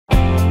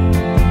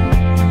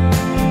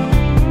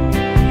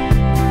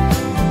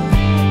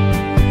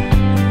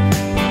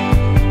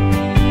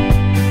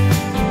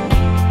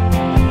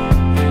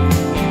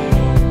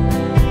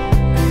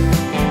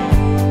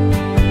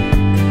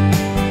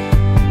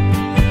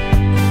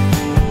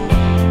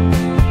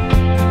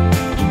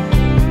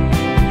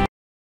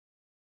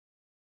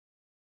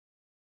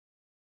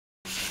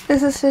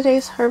This is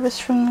today's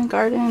harvest from the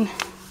garden.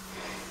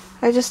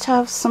 I just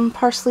have some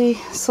parsley,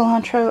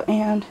 cilantro,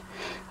 and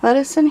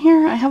lettuce in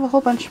here. I have a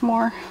whole bunch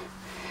more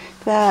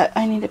that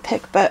I need to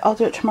pick, but I'll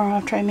do it tomorrow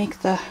after I make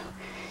the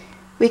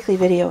weekly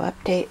video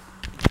update.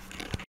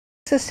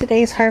 This is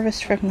today's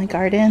harvest from the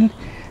garden.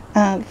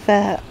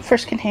 The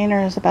first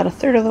container is about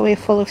 1/3 of the way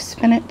full of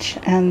spinach,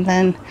 and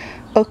then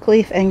oak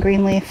leaf and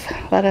green leaf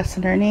lettuce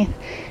underneath.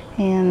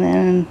 And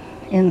then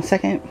in the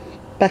second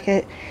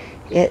bucket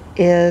it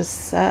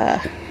is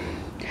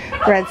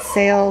red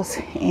sales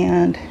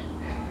and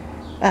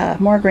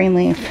more green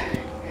leaf.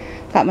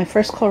 Got my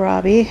first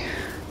kohlrabi.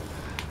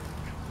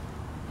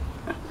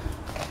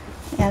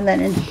 And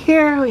then in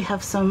here we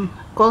have some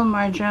golden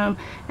marjoram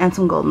and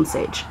some golden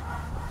sage.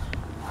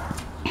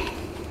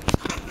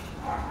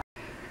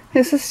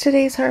 This is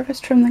today's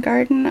harvest from the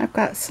garden. I've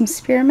got some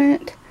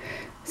spearmint,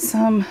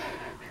 some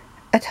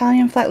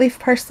Italian flatleaf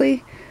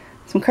parsley,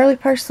 some curly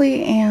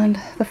parsley, and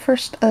the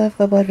first of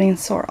the blood vein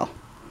sorrel.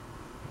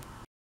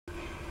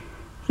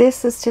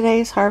 This is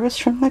today's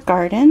harvest from the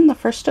garden, the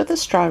first of the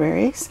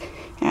strawberries,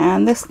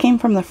 and this came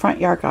from the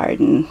front yard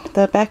garden.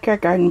 The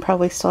backyard garden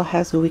probably still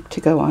has a week to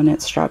go on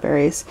its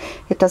strawberries.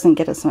 It doesn't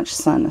get as much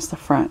sun as the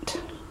front.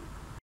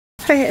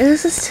 Okay,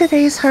 this is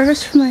today's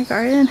harvest from the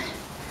garden.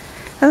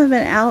 I haven't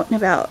been out in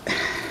about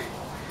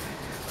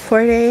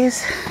 4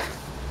 days.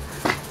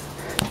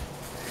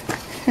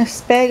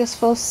 This bag is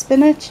full of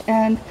spinach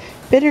and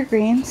bitter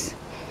greens.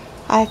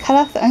 I cut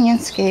off the onion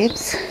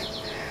scapes.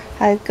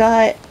 I've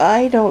got,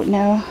 I don't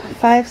know,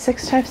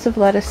 5-6 types of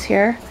lettuce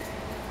here.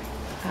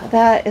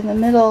 That in the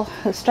middle,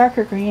 the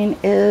darker green,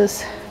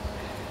 is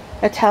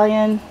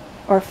Italian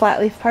or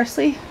flatleaf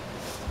parsley.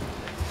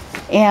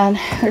 And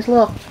there's a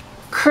little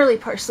curly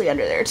parsley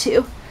under there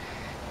too.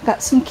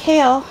 Got some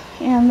kale,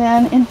 and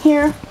then in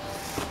here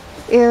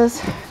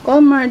is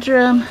golden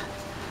marjoram,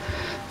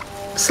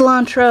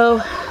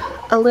 cilantro,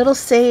 a little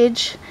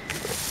sage,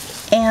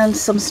 and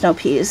some snow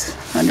peas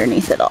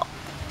underneath it all.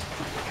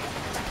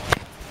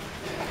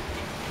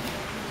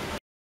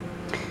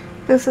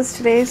 This is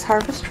today's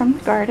harvest from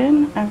the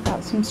garden. I've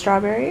got some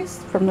strawberries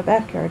from the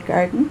backyard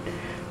garden,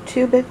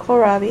 2 big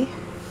kohlrabi,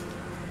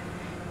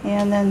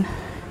 and then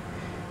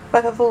a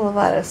bucket full of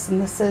lettuce.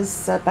 And this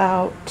is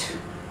about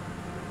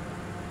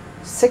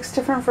 6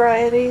 different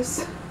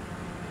varieties,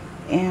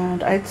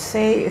 and I'd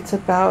say it's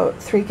about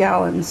 3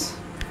 gallons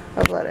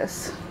of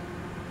lettuce.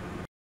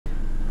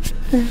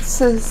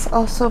 This is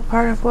also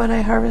part of what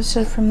I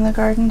harvested from the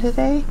garden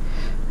today.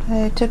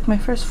 I took my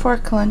first 4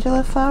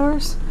 calendula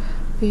flowers.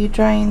 Be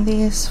drying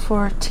these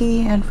for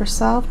tea and for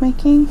salve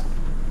making,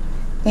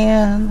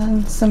 and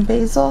then some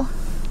basil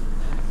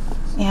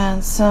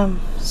and some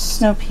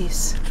snow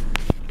peas.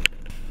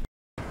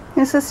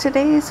 This is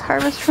today's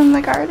harvest from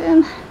the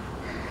garden.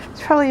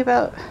 It's probably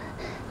about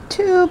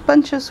 2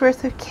 bunches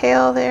worth of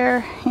kale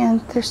there,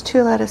 and there's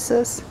 2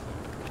 lettuces.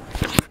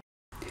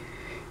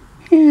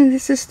 And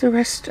this is the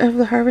rest of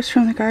the harvest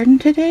from the garden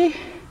today.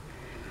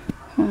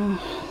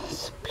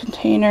 This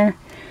container,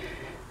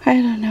 I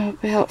don't know,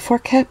 about 4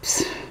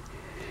 cups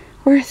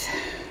worth.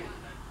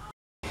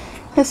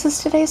 This is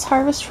today's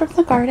harvest from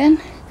the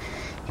garden,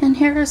 and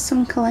here is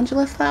some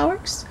calendula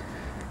flowers,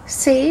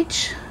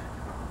 sage,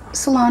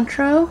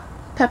 cilantro,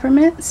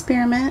 peppermint,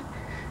 spearmint,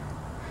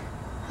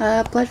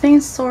 blood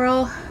vein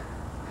sorrel,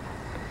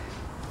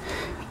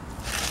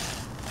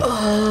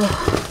 I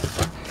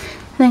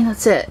think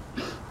that's it.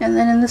 And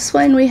then in this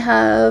one we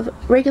have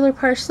regular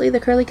parsley, the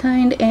curly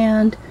kind,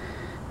 and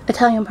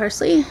Italian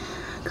parsley,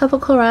 a couple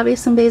kohlrabi,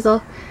 some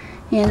basil,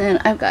 and then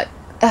I've got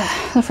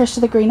the first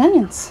of the green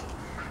onions.